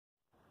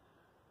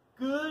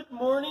Good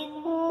morning,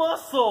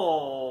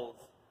 muscles!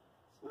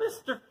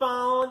 It's Mr.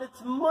 Fallon.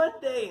 It's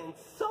Monday, and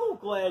so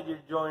glad you're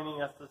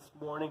joining us this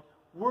morning.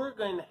 We're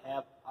going to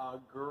have a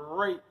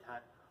great time.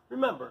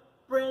 Remember,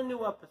 brand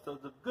new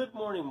episodes of Good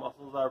Morning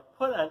Muscles are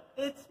put on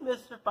It's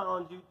Mr.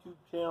 Fallon's YouTube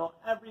channel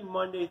every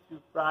Monday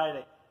through Friday.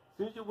 As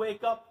soon as you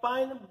wake up,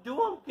 find them, do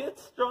them, get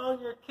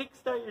stronger,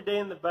 kickstart your day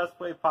in the best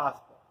way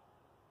possible.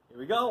 Here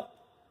we go.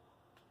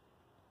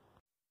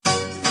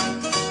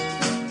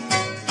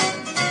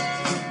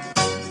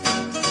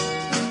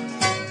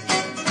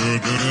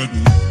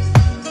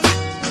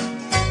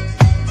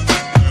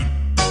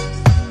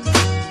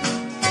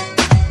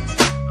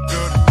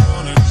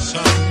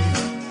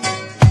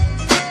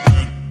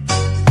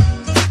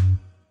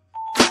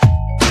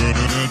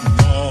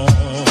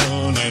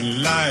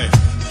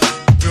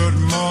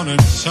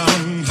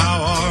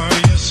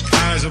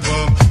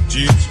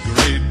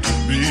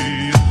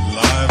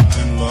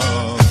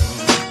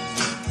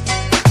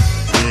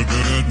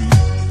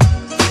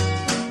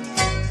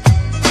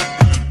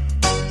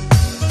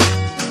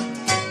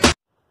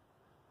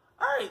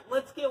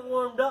 Let's get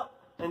warmed up,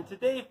 and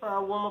today for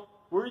our warm-up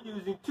we're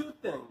using two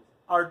things,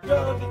 our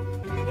jug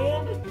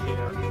and a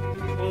chair.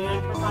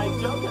 And for my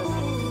jug I'm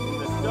using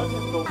this jug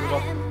and fill it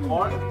up with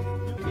water.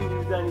 You can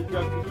use any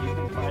jug that you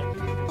can find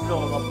and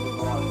fill it up with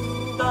water.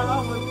 Start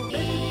off with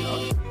take your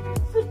jug,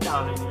 sit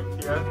down in your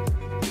chair,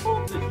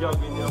 hold the jug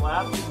in your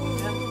lap,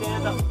 and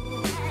stand up.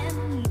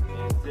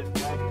 And sit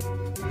back,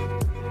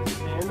 and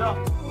stand up,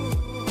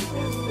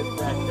 and sit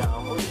back down.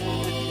 We're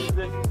going to do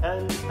this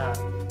 10 times.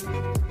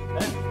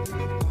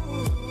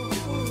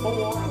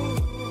 4,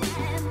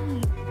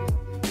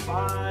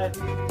 5,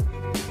 6,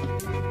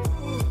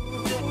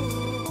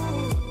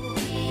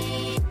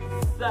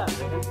 7,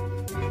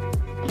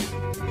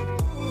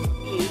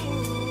 8.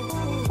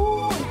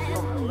 Ooh,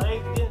 feel my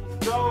legs getting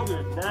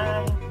stronger. 9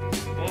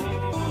 and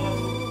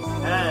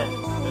 10.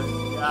 Good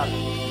job.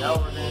 Now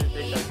we're going to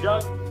take our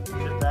jug,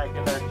 sit back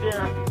in our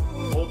chair,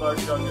 hold our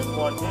jug in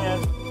one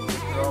hand,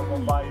 throw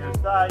them by your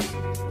side. So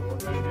we're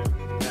going to do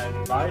 10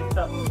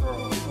 bicep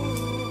curls.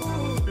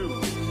 2,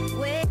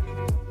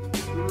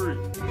 3,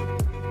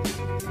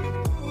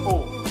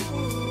 4,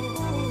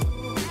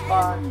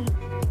 5,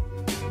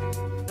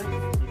 6,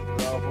 keep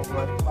your elbow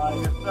right by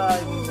your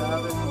side,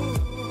 7,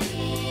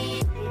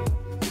 8,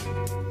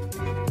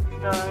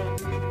 9,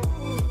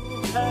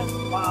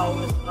 10. Wow,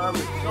 this arm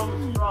is so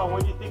strong. What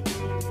do you think we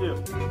need to do?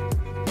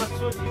 Let's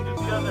switch and do the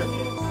other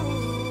hand.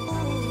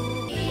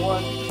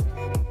 1,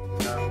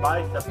 our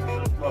biceps is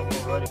this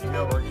muscle right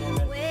here. We're getting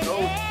it so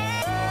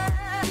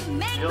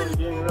really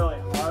getting really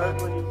hard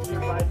when you do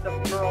your bicep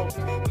curls.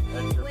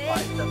 That's your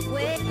biceps.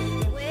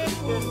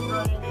 It's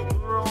running it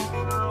really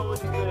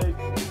big.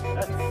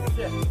 That's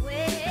 6,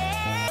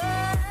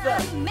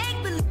 7, 8,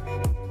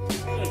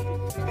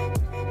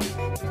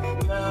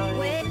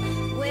 9,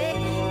 and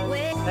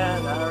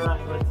 10.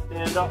 Alright, let's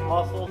stand up,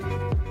 muscles.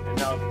 And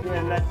now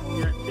stand next to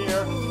your chair.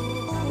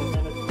 You're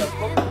going to step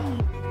up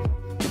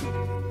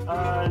on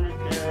your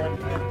chair.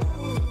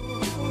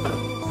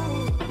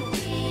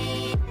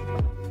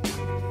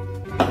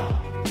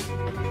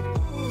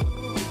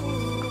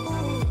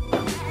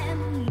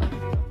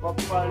 Up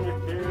on your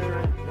chair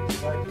and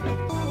just like that.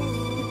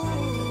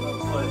 And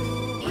let's play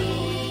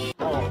really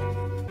long.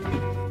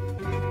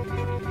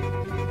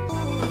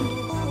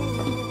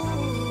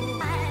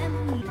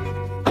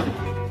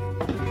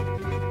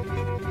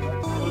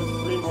 Let's do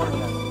 3 more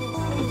times.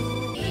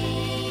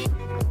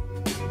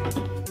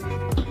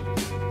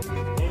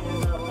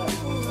 And our left.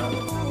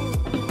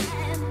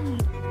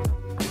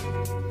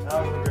 Now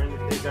we're going to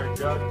take our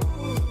jug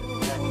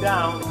back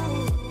down.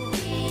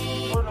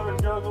 Put our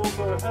jug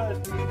over our head.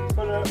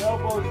 Put our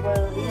elbows by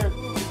our ears,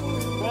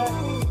 back,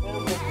 and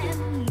lift it.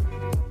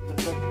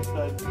 This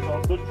exercise is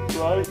called the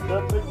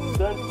tricep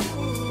extension.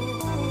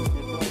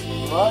 Get those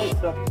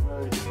triceps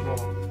very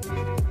strong.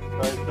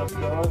 Triceps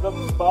are at the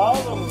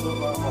bottoms of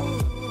our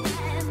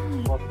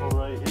muscle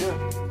right here.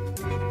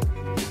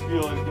 You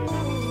feel it getting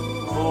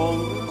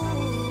stronger.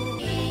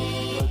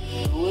 Let's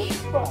do it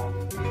 5.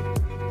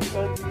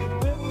 Let's do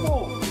it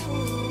 4.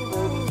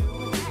 Let's do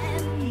it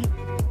 3,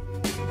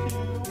 2,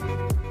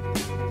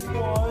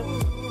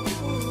 1.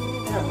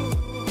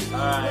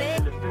 Alright,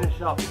 and to finish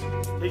up,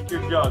 take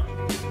your jug,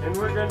 and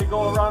we're going to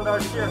go around our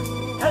chair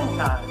 10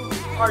 times.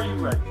 Are you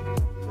ready?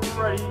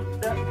 Ready,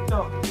 set,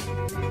 go.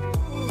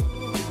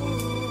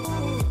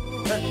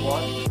 That's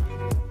 1.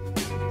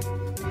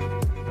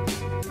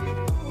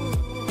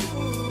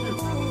 2.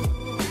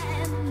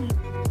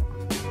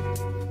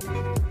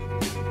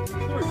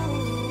 3.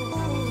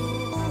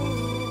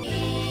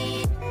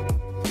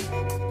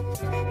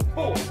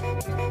 4.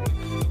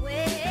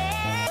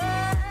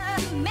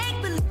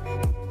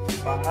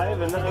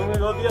 5, and then I'm going to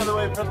go the other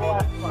way for the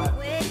last 5.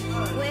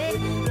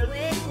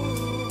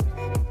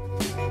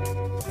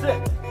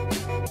 6.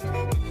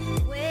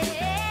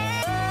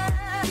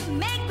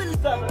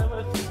 7, I'm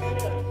going to see it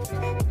again.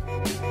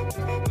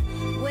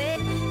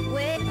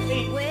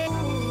 8.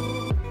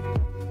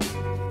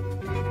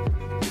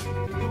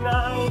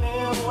 9,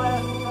 and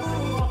last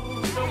time.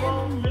 Come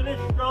on, finish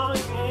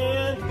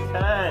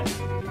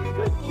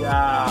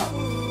job.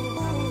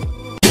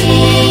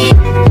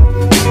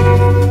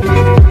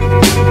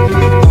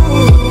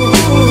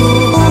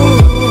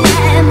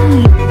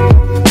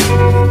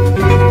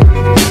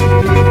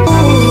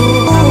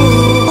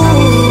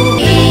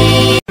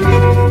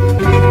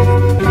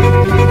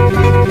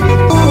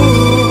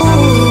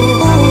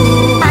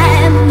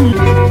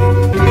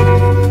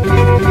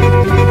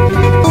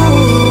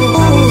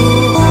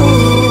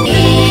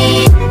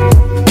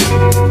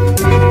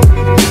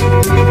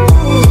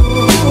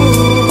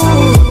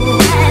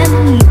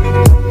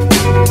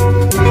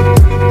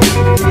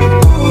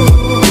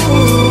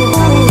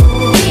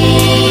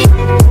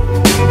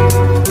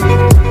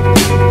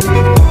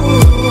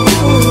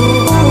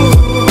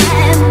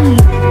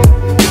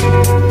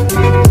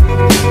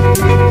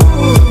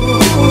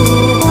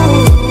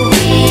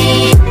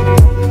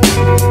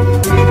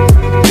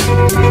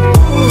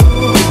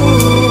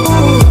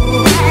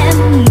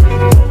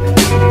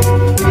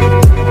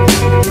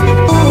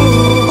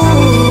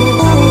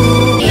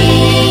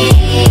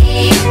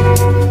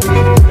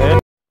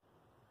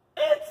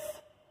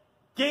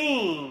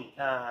 Game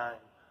time.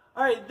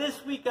 Alright,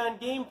 this week on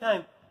Game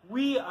Time,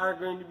 we are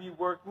going to be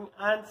working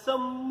on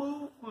some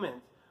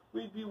movements.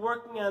 We'll be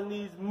working on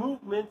these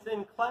movements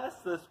in class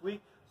this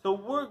week, so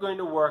we're going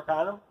to work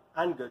on them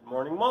on Good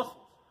Morning Muscles.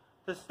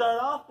 To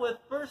start off with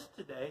first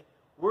today,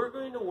 we're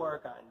going to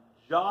work on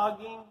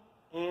jogging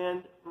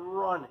and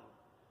running.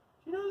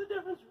 Do you know the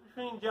difference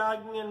between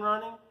jogging and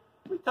running?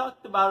 We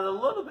talked about it a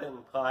little bit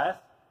in class.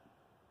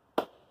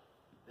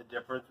 The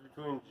difference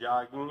between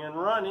jogging and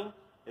running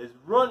is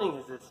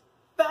as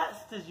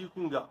fast as you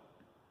can go.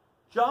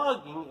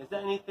 Jogging is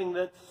anything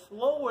that's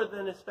slower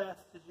than as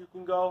fast as you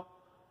can go,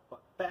 but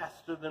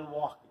faster than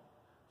walking.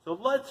 So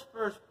let's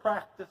first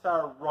practice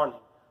our running.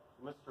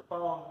 Mr.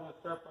 Powell, I'm going to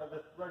start by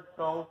this red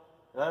cone,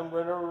 and I'm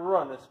going to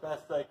run as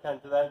fast as I can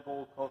to that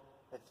gold cone,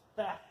 as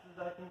fast as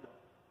I can go.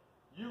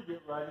 You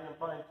get ready and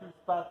find 2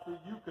 spots that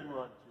you can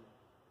run to.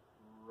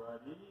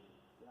 Ready,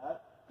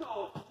 set,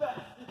 go as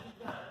fast as you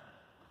can.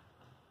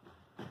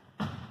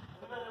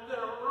 And then I'm going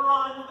to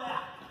run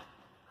back.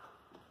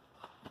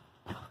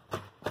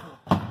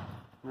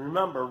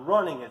 Remember,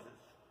 running is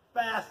as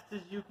fast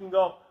as you can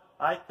go.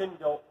 I couldn't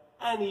go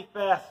any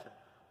faster.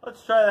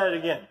 Let's try that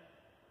again.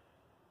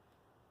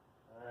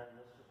 All right,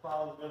 Mr.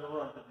 Fowler's going to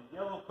run to the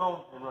yellow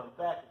cone and run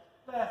back as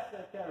fast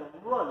as I can.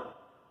 Running.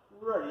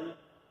 Ready,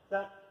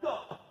 set, go.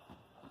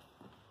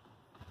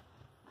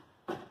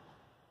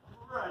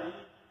 Ready,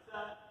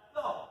 set,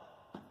 go.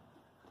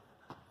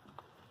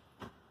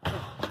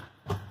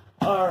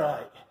 All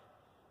right.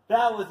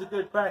 That was a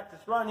good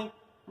practice running.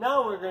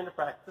 Now we're going to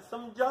practice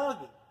some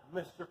jogging.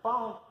 Mr.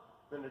 Fowler is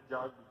going to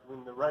jog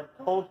between the red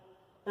cone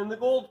and the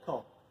gold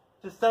cone.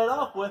 To start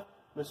off with,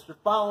 Mr.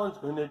 Fowler is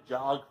going to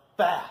jog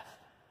fast.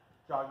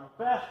 Jogging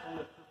fast, and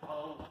Mr.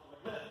 Fowler looks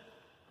like this.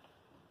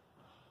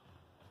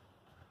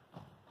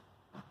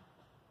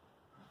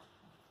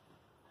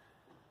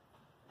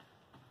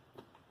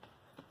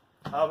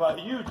 How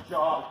about you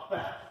jog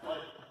fast?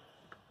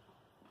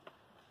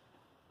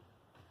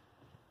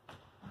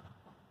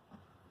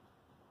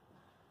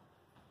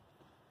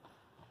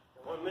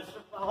 When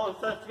Mr. Fowler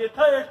starts to get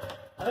tired,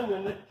 I'm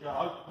going to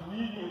jog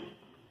medium speed,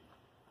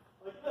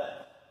 like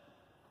this.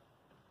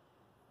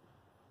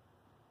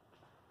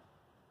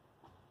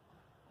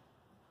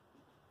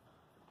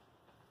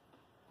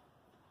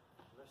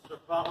 Mr.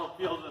 Fowler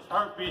feels his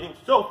heart beating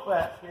so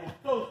fast, getting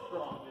so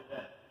strong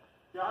today.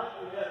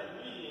 Jogging at a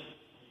medium speed.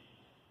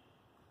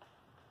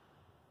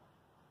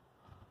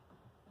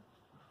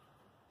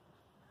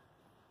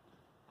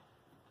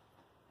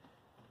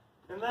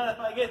 And then if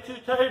I get too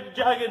tired to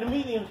jog at a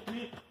medium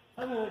speed,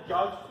 I'm going to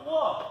jog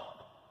slow.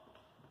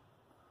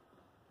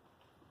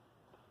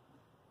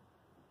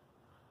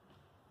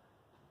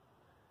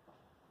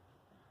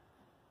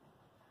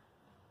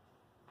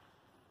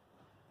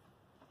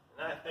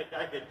 And I think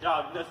I could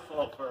jog this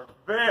slow for a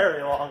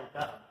very long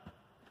time.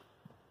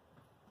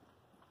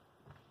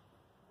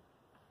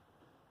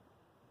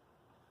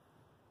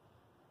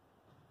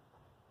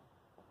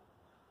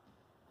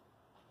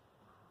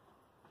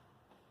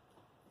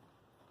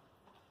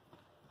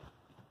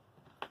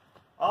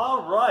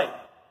 All right,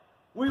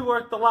 we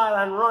worked a lot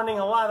on running,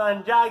 a lot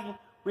on jogging.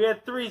 We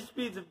had 3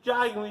 speeds of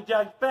jogging. We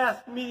jogged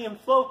fast, medium,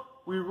 slow.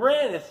 We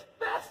ran as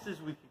fast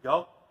as we could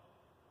go.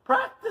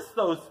 Practice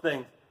those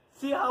things.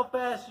 See how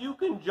fast you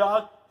can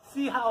jog.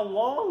 See how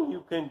long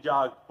you can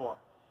jog for.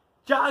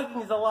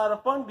 Jogging is a lot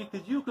of fun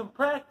because you can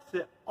practice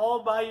it all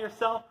by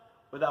yourself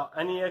without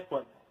any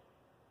equipment.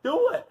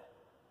 Do it.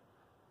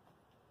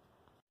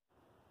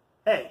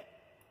 Hey,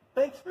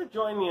 thanks for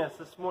joining us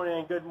this morning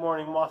on Good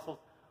Morning Muscles.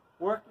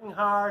 Working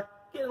hard,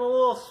 getting a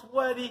little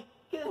sweaty,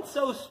 getting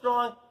so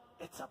strong.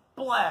 It's a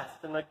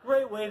blast and a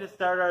great way to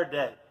start our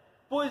day.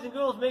 Boys and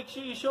girls, make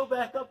sure you show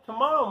back up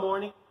tomorrow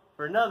morning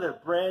for another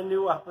brand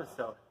new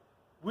episode.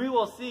 We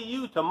will see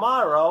you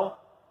tomorrow.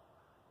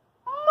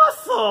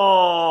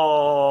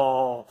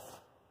 Muscles!